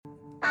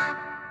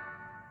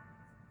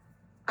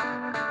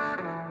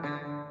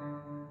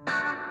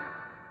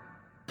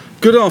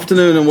Good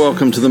afternoon and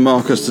welcome to the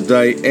Marcus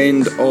Today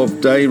End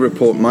of Day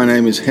Report. My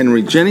name is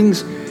Henry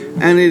Jennings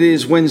and it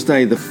is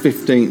Wednesday the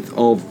 15th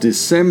of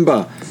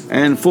December.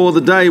 And for the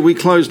day we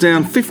closed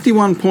down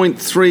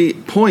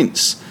 51.3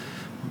 points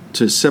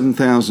to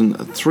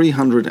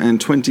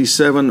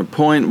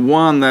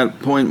 7,327.1. That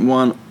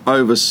 0.1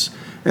 over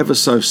ever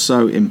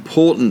so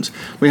important.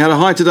 We had a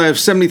high today of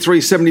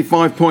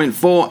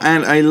 73.75.4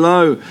 and a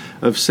low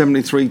of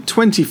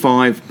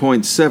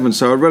 73.25.7,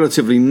 so a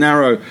relatively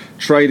narrow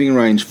trading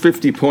range,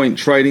 50-point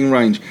trading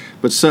range,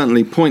 but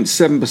certainly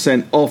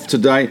 0.7% off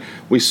today.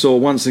 We saw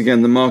once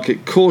again the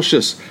market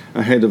cautious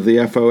ahead of the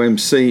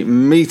FOMC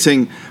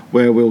meeting,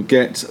 where we'll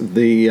get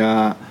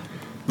the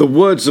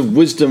words of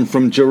wisdom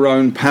from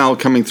Jerome Powell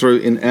coming through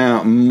in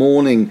our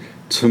morning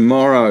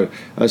tomorrow.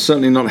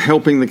 Certainly not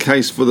helping the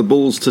case for the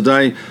bulls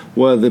today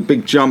were the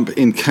big jump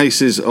in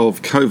cases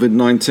of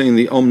COVID-19,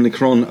 the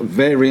Omicron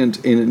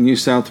variant in New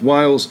South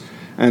Wales,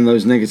 and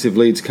those negative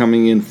leads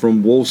coming in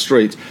from Wall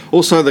Street.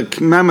 Also, the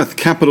mammoth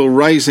capital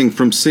raising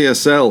from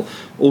CSL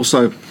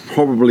also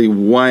probably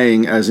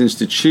weighing as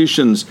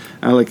institutions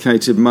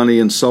allocated money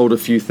and sold a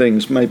few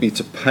things maybe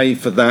to pay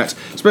for that,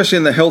 especially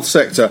in the health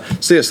sector.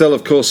 CSL,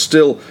 of course,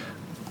 still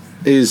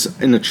is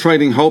in a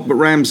trading halt, but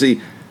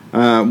Ramsay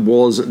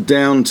was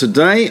down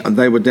today.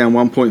 They were down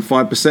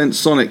 1.5%.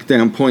 Sonic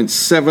down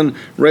 0.7%.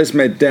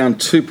 ResMed down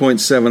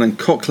 2.7%. And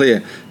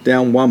Cochlear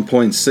down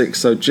 1.6%.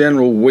 So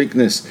general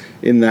weakness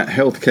in that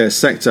healthcare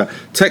sector.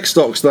 Tech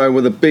stocks, though,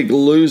 were the big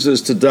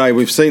losers today.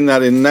 We've seen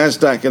that in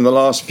NASDAQ in the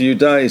last few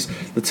days.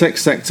 The tech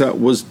sector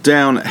was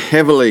down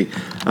heavily.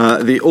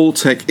 The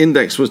all-tech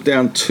index was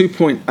down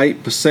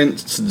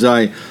 2.8%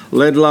 today,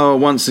 led lower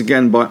once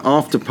again by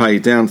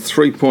Afterpay, down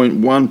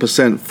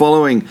 3.1%,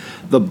 following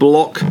the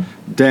block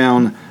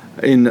down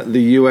in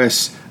the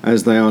US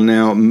as they are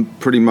now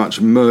pretty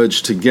much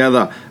merged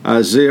together.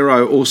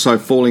 Xero also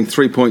falling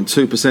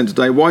 3.2%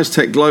 today.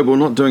 WiseTech Global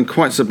not doing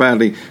quite so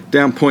badly,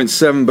 down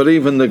 0.7%, but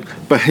even the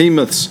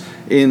behemoths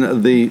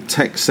in the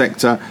tech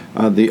sector,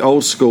 the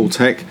old school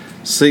tech,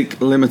 Seek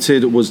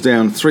Limited was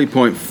down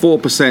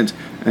 3.4%,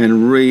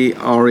 and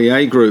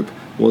REA Group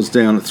was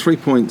down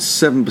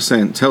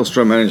 3.7%.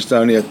 Telstra managed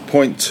only a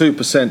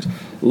 0.2%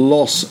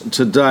 loss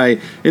today.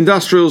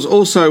 Industrials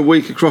also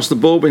weak across the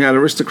board. We had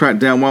Aristocrat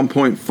down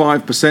 1.5%.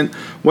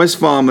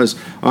 Wesfarmers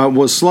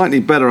was slightly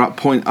better, up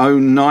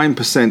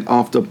 0.09%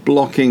 after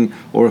blocking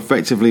or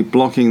effectively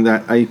blocking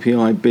that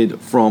API bid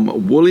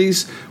from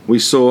Woolies. We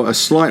saw a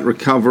slight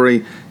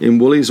recovery in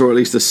Woolies, or at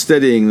least a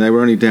steadying. They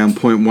were only down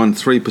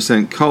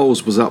 0.13%.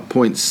 Coles was up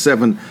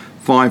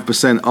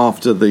 0.75%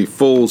 after the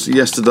falls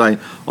yesterday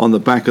on the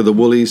back of the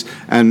Woolies,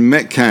 and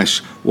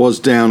Metcash was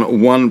down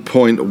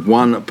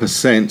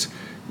 1.1%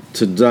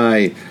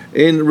 today.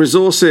 In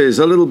resources,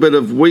 a little bit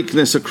of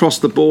weakness across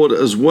the board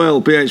as well.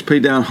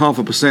 BHP down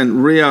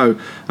 0.5%. Rio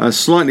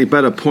slightly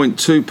better,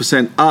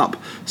 0.2% up.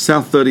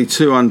 South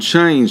 32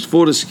 unchanged.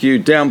 Fortescue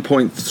down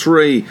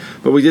 0.3%,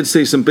 but we did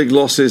see some big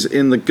losses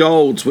in the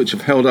golds, which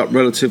have held up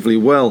relatively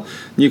well.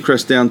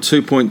 Newcrest down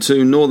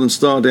 2.2%, Northern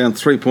Star down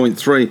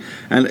 3.3%,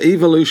 and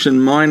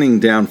Evolution Mining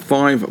down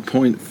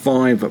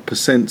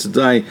 5.5%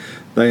 today.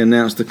 They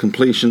announced the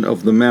completion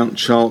of the Mount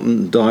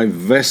Charlton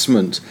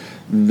divestment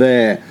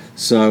there.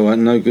 So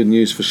no good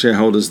news for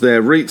shareholders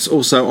there. REITs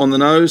also on the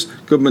nose.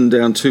 Goodman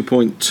down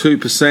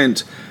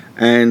 2.2%,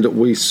 and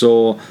we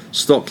saw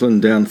Stockland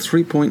down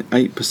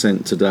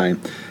 3.8% today.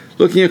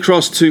 Looking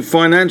across to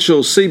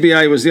financials,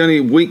 CBA was the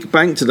only weak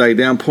bank today,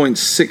 down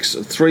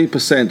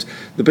 0.63%.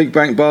 The big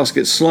bank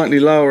basket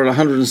slightly lower at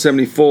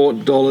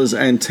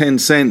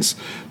 $174.10,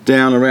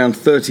 down around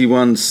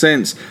 31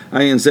 cents.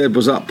 ANZ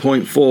was up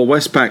 0.4%.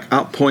 Westpac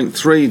up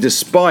 0.3%,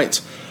 despite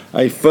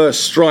a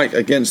first strike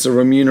against the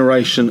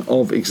remuneration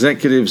of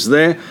executives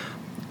there.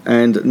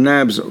 And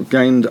NABs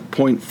gained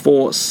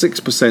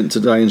 0.46%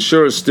 today.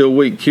 Insurers still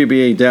weak.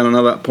 QBE down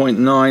another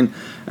 0.9%.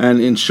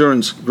 And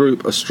Insurance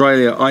Group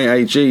Australia,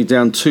 IAG,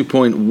 down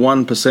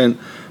 2.1%.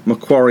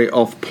 Macquarie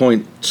off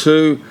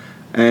 0.2%.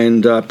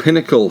 And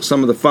Pinnacle,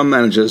 some of the fund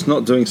managers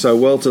not doing so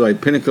well today.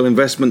 Pinnacle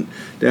Investment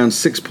down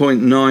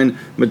 6.9%.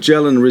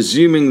 Magellan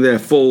resuming their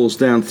falls,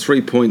 down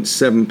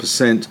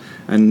 3.7%.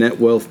 And Net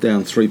Wealth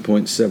down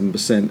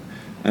 3.7%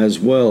 as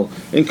well.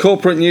 In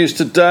corporate news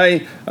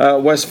today,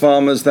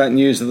 Wesfarmers, that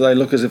news that they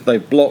look as if they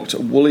blocked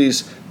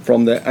Woolies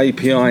from their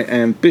API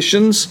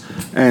ambitions,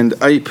 and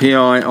API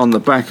on the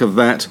back of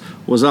that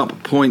was up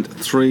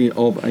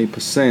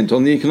 0.3%.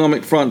 On the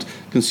economic front,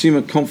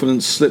 consumer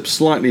confidence slipped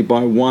slightly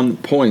by 1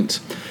 point.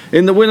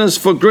 In the winners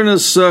for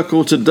Grinner's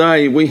Circle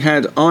today, we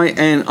had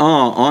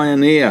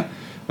Ioneer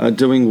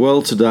doing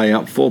well today,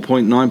 up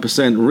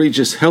 4.9%.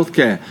 Regis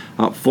Healthcare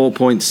up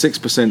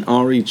 4.6%.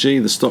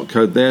 REG, the stock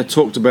code there,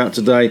 talked about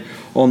today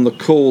on the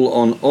call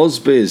on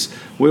Ausbiz.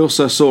 We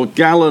also saw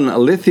Gallon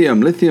Lithium.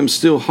 Lithium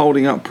still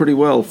holding up pretty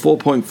well,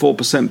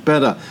 4.4%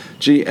 better.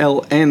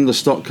 GLN, the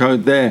stock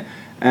code there.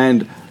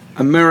 And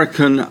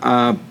American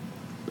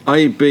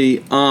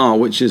ABR,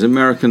 which is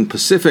American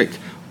Pacific,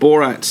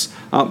 Borat's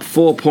up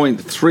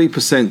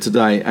 4.3%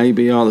 today.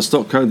 ABR, the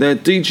stock code there.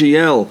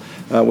 DGL,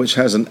 which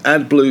has an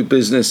AdBlue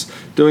business,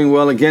 doing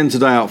well again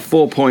today, up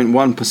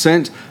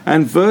 4.1%.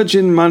 And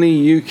Virgin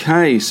Money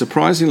UK,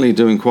 surprisingly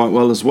doing quite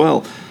well as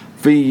well.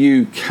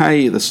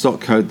 VUK, the stock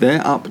code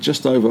there, up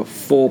just over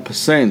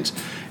 4%.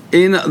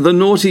 In the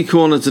naughty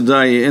corner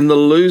today, in the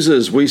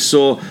losers, we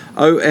saw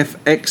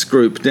OFX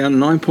Group down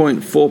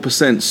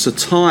 9.4%.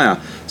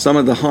 Cettire, some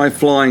of the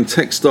high-flying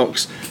tech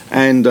stocks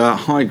and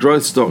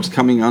high-growth stocks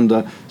coming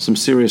under some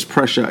serious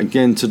pressure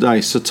again today.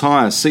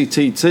 Cettire,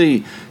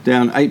 CTT,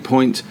 down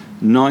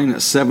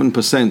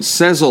 8.97%.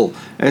 Sezzle,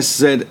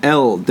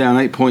 SZL, down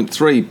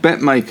 8.3%.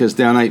 BetMakers,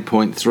 down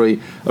 8.3%.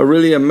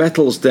 Aurelia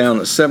Metals, down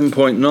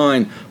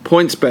 7.9%.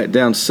 PointsBet,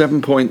 down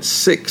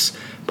 7.6%.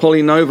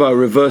 Polynovo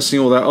reversing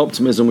all that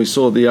optimism we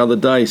saw the other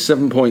day,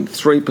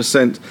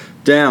 7.3%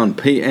 down.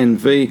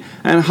 PNV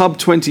and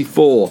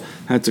Hub24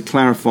 had to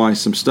clarify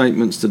some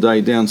statements today,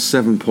 down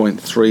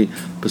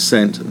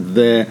 7.3%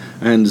 there.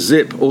 And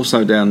Zip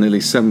also down nearly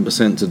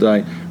 7%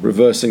 today,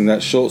 reversing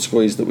that short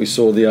squeeze that we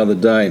saw the other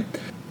day.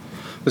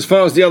 As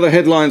far as the other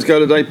headlines go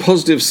today,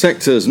 positive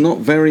sectors, not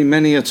very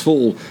many at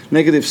all.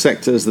 Negative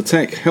sectors, the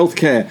tech,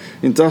 healthcare,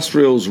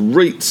 industrials,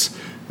 REITs,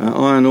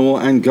 iron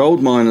ore and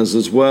gold miners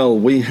as well.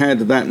 We had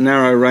that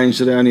narrow range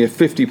today, only a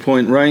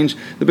 50-point range.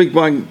 The big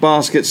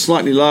basket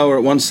slightly lower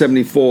at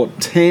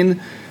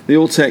 174.10. The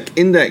All-Tech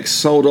Index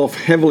sold off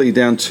heavily,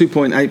 down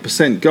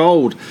 2.8%.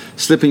 Gold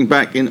slipping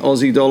back in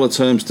Aussie dollar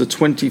terms to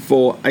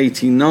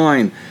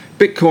 24.89.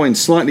 Bitcoin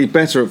slightly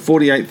better at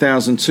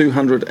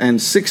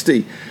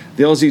 48,260.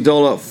 The Aussie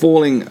dollar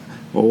falling,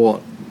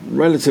 or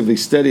relatively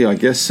steady, I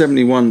guess,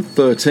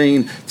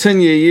 71.13.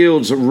 10-year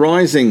yields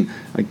rising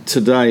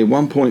today,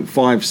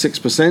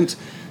 1.56%.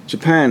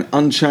 Japan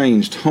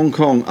unchanged. Hong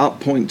Kong up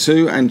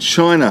 0.2%, and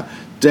China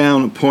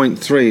down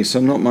 0.3%.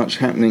 So not much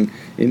happening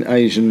in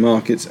Asian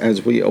markets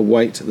as we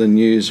await the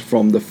news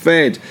from the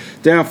Fed.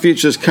 Dow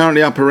futures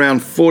currently up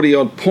around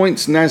 40-odd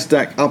points.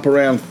 Nasdaq up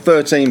around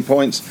 13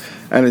 points,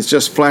 and it's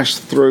just flashed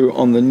through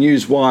on the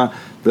newswire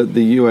that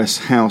the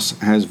US House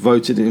has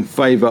voted in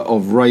favour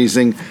of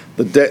raising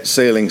the debt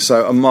ceiling.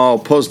 So a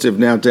mild positive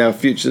now. Dow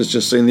futures,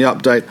 just seeing the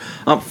update,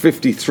 up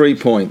 53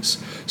 points.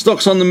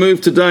 Stocks on the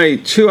move today.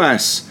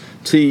 TUAS,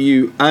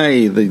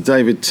 TUA, the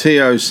David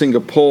Teo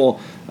Singapore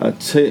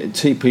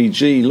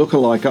TPG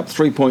lookalike, up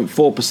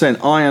 3.4%.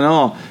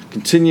 INR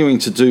continuing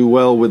to do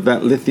well with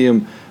that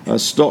lithium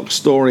stock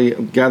story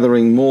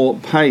gathering more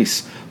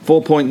pace.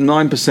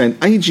 4.9%.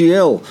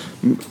 AGL,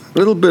 a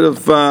little bit of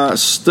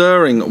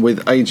stirring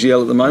with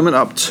AGL at the moment,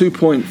 up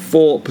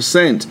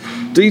 2.4%.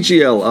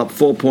 DGL up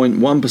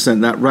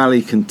 4.1%. That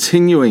rally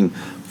continuing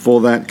for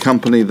that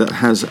company that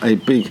has a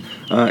big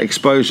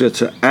exposure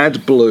to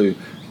AdBlue,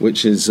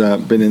 which has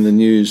been in the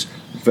news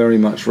very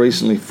much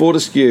recently.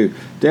 Fortescue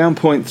down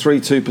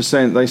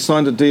 0.32%. They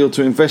signed a deal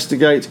to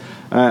investigate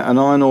an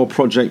iron ore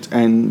project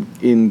in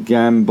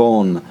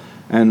Gabon.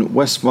 And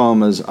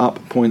Wesfarmers up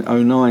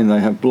 0.09%. They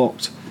have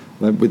blocked,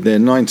 with their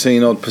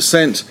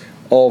 19-odd%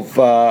 of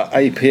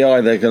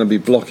API, they're going to be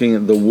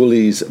blocking the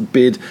Woolies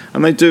bid.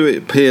 And they do, it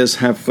appears,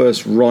 have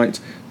first right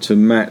to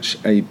match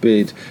a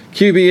bid.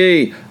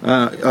 QUB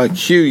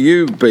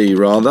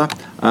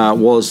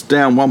was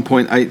down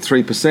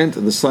 1.83%.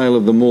 The sale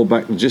of the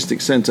Mooreback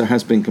Logistics Centre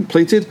has been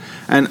completed.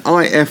 And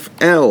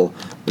IFL,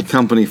 the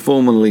company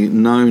formerly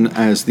known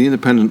as the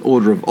Independent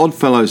Order of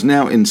Oddfellows,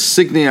 now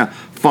Insignia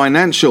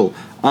Financial,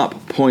 up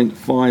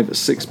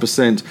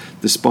 0.56%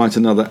 despite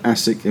another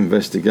ASIC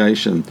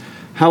investigation.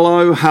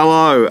 Hello,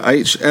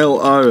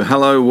 HLO,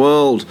 Hello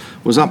World,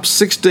 was up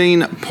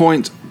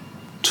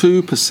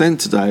 16.2%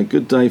 today. A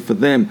good day for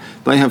them.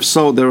 They have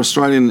sold their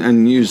Australian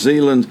and New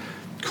Zealand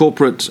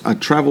corporate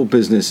travel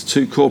business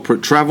to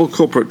corporate travel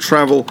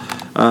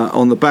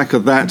on the back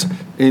of that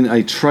in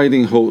a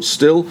trading halt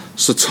still.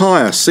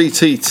 Cettire,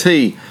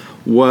 CTT,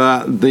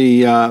 were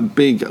the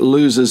big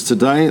losers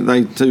today.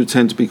 They do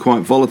tend to be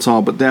quite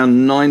volatile, but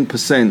down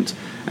 9%.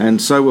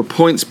 And so were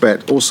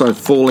PointsBet, also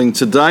falling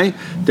today,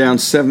 down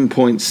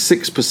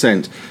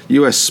 7.6%.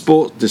 US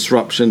sport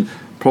disruption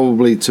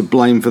probably to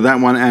blame for that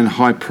one, and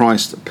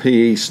high-priced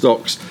PE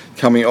stocks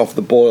coming off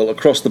the boil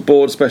across the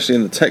board, especially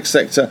in the tech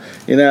sector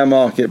in our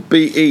market.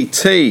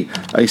 BET,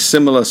 a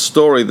similar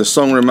story. The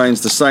song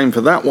remains the same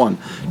for that one,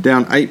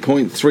 down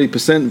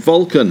 8.3%.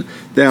 Vulcan,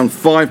 down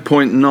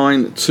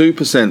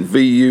 5.92%.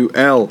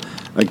 VUL,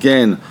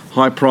 again,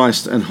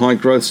 high-priced and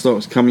high-growth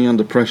stocks coming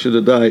under pressure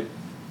today.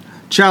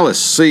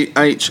 Chalice,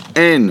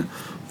 CHN,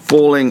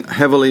 falling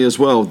heavily as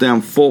well,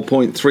 down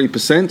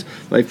 4.3%.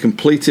 They've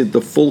completed the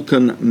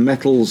Vulcan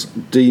Metals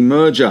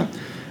demerger.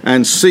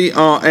 And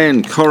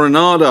CRN,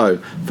 Coronado,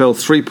 fell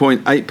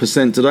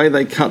 3.8% today.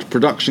 They cut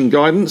production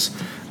guidance.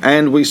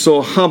 And we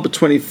saw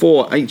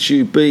Hub24,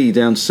 HUB,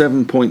 down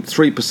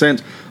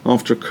 7.3%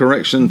 after a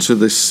correction to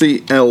the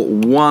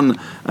CL1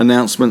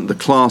 announcement, the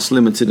Class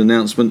Limited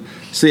announcement.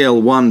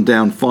 CL1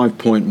 down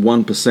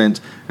 5.1%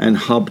 and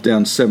Hub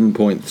down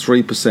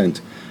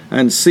 7.3%.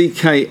 And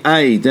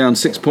CKA down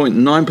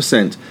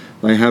 6.9%.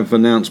 They have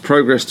announced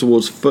progress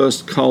towards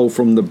first coal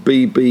from the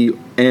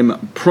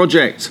BBM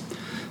project.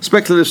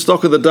 Speculative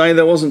stock of the day,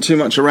 there wasn't too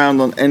much around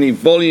on any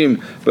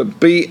volume, but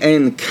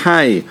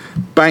BNK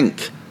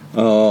Bank,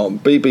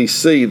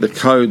 BBC, the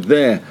code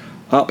there,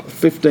 up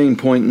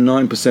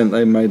 15.9%.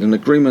 They made an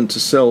agreement to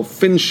sell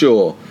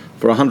Finsure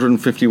for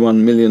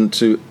 $151 million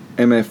to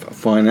MF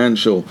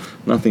Financial.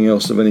 Nothing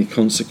else of any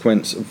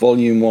consequence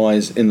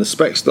volume-wise in the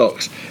spec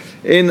stocks.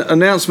 In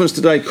announcements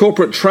today,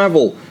 Corporate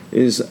Travel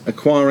is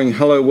acquiring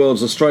Hello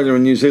World's Australia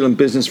and New Zealand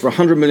business for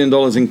 $100 million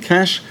in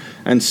cash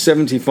and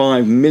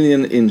 $75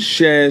 million in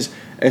shares,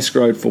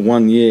 escrowed for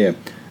 1 year.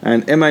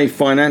 And MA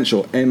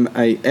Financial,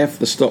 MAF,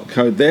 the stock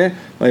code there,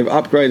 they've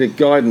upgraded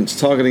guidance,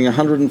 targeting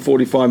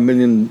 $145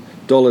 million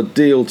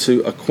deal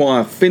to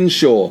acquire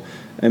Finsure.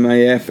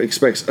 MAF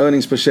expects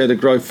earnings per share to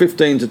grow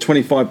 15 to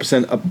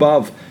 25%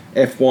 above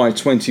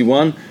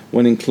FY21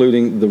 when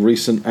including the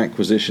recent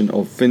acquisition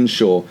of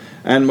Finsure.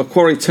 And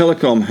Macquarie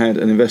Telecom had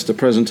an investor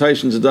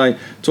presentation today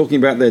talking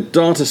about their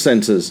data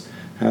centres,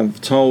 have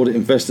told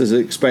investors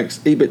it expects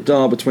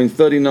EBITDA between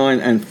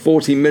 39 and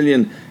 40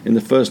 million in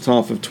the first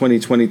half of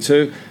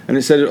 2022, and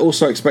it said it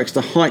also expects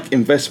to hike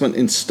investment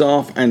in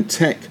staff and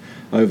tech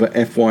over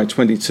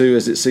FY22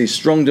 as it sees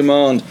strong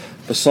demand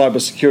for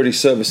cybersecurity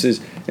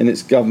services in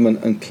its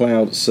government and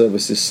cloud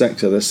services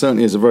sector. There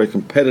certainly is a very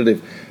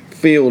competitive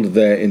field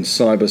there in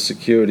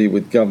cybersecurity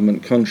with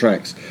government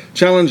contracts.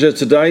 Challenger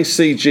today,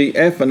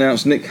 CGF,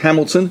 announced Nick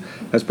Hamilton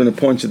has been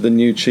appointed the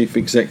new chief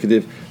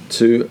executive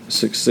to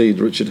succeed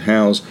Richard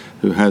Howes,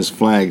 who has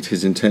flagged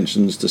his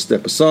intentions to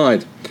step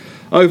aside.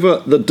 Over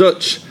the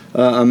Dutch,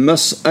 a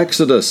mass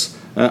exodus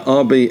at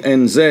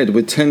RBNZ,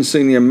 with 10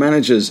 senior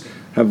managers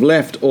have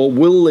left or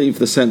will leave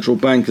the central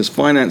bank as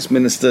finance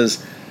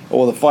ministers,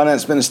 or the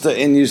finance minister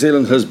in New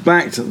Zealand has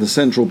backed the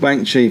central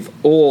bank chief,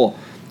 or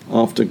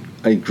after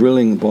a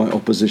grilling by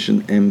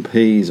opposition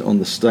MPs on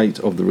the state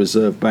of the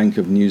Reserve Bank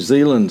of New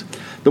Zealand.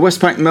 The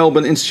Westpac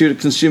Melbourne Institute of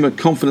Consumer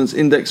Confidence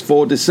Index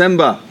for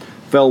December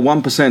fell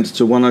 1%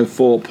 to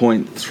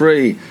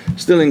 104.3,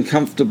 still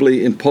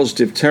comfortably in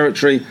positive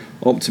territory,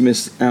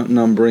 optimists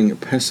outnumbering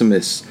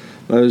pessimists.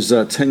 Those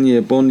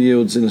 10-year bond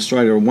yields in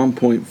Australia are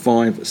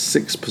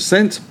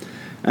 1.56%,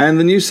 and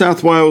the New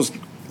South Wales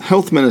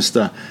Health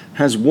Minister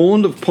has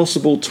warned of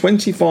possible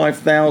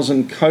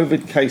 25,000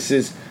 COVID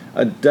cases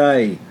a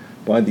day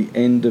by the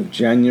end of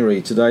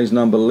January. Today's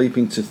number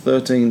leaping to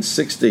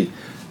 1,360,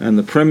 and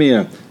the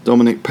Premier,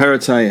 Dominic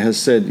Perrottet,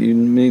 has said you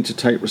need to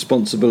take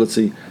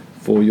responsibility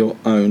for your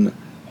own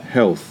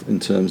health in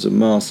terms of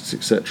masks,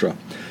 etc.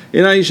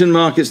 In Asian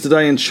markets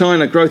today, in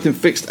China, growth in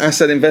fixed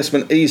asset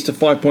investment eased to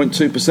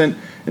 5.2%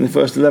 in the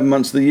first 11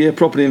 months of the year.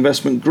 Property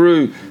investment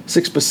grew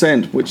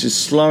 6%, which is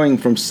slowing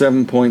from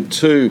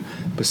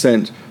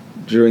 7.2%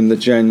 during the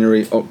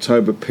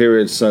January-October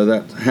period, so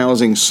that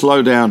housing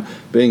slowdown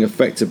being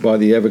affected by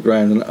the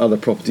Evergrande and other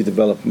property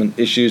development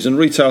issues. And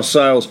retail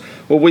sales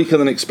were weaker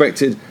than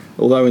expected,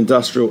 although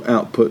industrial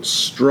output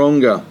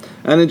stronger.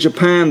 And in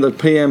Japan, the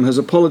PM has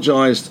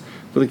apologised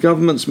for the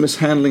government's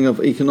mishandling of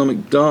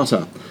economic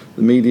data.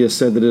 The media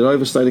said that it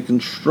overstated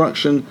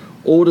construction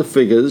order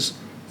figures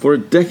for a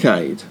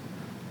decade.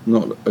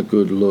 Not a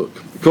good look.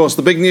 Of course,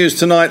 the big news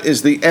tonight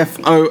is the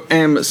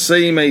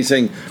FOMC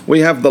meeting. We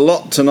have the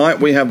lot tonight.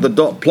 We have the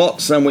dot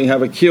plots and we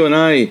have a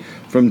Q&A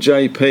from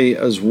JP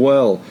as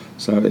well.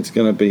 So it's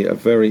going to be a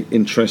very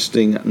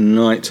interesting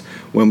night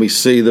when we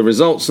see the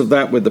results of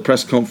that with the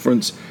press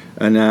conference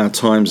and our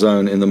time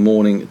zone in the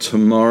morning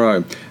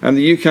tomorrow. And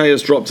the UK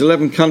has dropped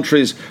 11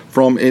 countries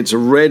from its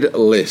red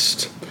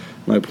list.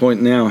 No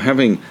point now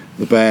having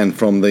the ban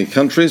from the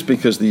countries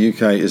because the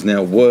UK is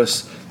now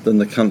worse than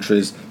the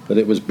countries that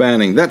it was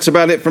banning. That's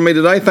about it from me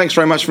today. Thanks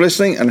very much for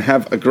listening and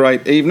have a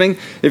great evening.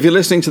 If you're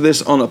listening to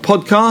this on a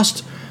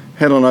podcast,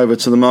 head on over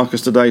to the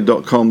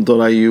marcustoday.com.au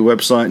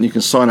website and you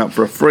can sign up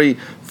for a free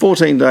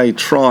 14-day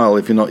trial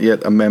if you're not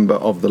yet a member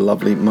of the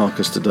lovely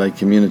Marcus Today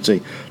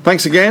community.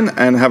 Thanks again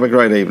and have a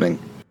great evening.